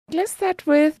Let's start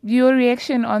with your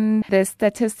reaction on the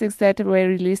statistics that were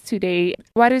released today.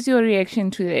 What is your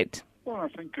reaction to it? Well, I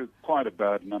think it's quite a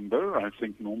bad number. I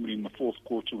think normally in the fourth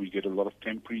quarter we get a lot of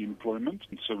temporary employment.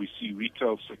 And so we see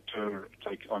retail sector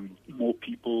take on more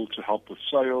people to help with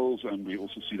sales, and we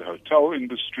also see the hotel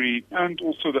industry and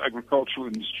also the agricultural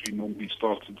industry normally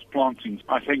starts its plantings.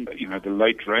 I think, the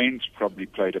late rains probably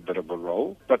played a bit of a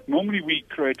role. But normally we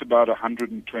create about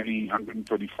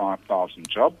 125,000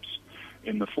 jobs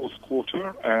in the fourth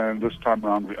quarter, and this time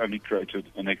around we only created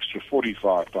an extra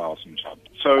 45,000 jobs.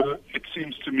 So it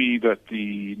seems to me that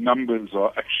the numbers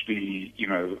are actually,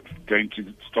 going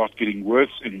to start getting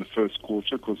worse in the first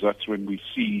quarter, because that's when we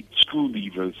see school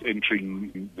leavers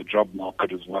entering the job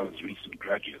market as well as recent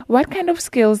graduates. What kind of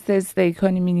skills does the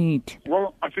economy need?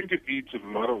 Well, I think it needs a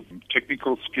lot of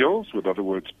technical skills, with other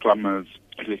words, plumbers,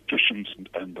 electricians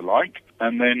and the like.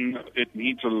 And then it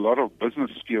needs a lot of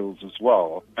business skills as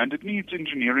well. And it needs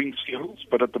engineering skills.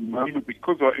 But at the moment,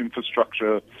 because our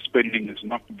infrastructure spending is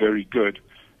not very good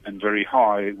and very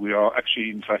high, we are actually,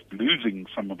 in fact, losing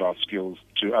some of our skills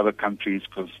to other countries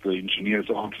because the engineers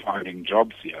aren't finding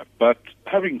jobs here. But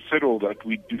having said all that,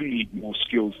 we do need more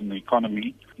skills in the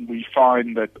economy. We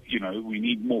find that, we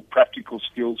need more practical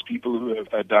skills, people who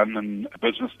have done a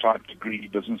business type degree,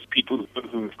 business people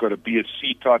who have got a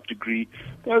BSc type degree.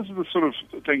 Those are the sort of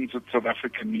things that South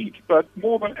Africa needs. But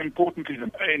more than importantly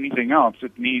than anything else,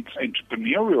 it needs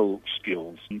entrepreneurial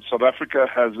skills. And South Africa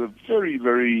has a very,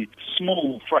 very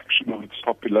small fraction of its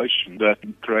population that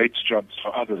creates jobs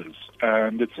for others.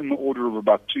 And it's in the order of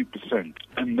about 2%.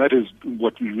 And that is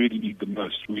what we really need the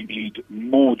most. We need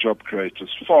more job creators,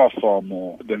 far, far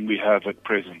more than we have at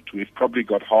present. We've probably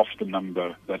got half the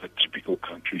number that a typical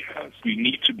country has. We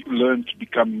need to learn to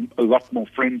become a lot more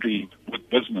friendly with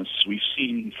business. We've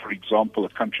seen, for example, a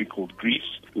country called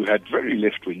Greece, who had very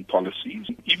left-wing policies,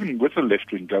 even with a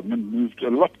left-wing government, moved a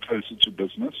lot closer to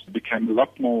business, became a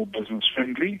lot more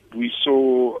business-friendly. We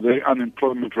saw the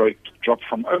unemployment rate drop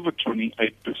from over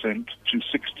 28% to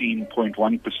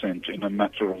 16.1% in a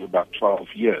matter of about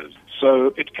 12 years.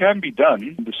 So it can be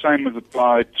done. The same is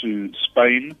applied to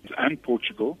Spain and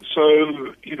Portugal.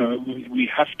 So, we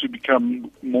have to become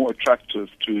more attractive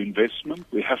to investment.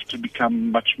 We have to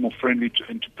become much more friendly to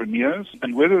entrepreneurs.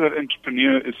 And whether that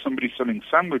entrepreneur is somebody selling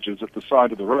sandwiches at the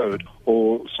side of the road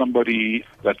or somebody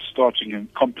that's starting a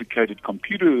complicated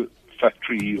computer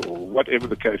factory or whatever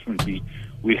the case may be,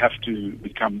 we have to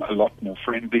become a lot more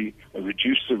friendly,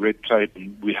 reduce the red tape,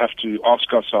 and we have to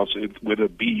ask ourselves whether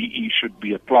BEE should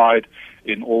be applied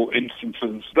in all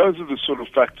instances. Those are the sort of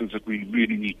factors that we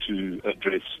really need to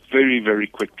address very, very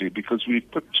quickly, because we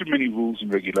put too many rules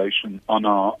and regulations on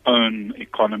our own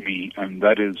economy, and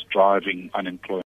that is driving unemployment.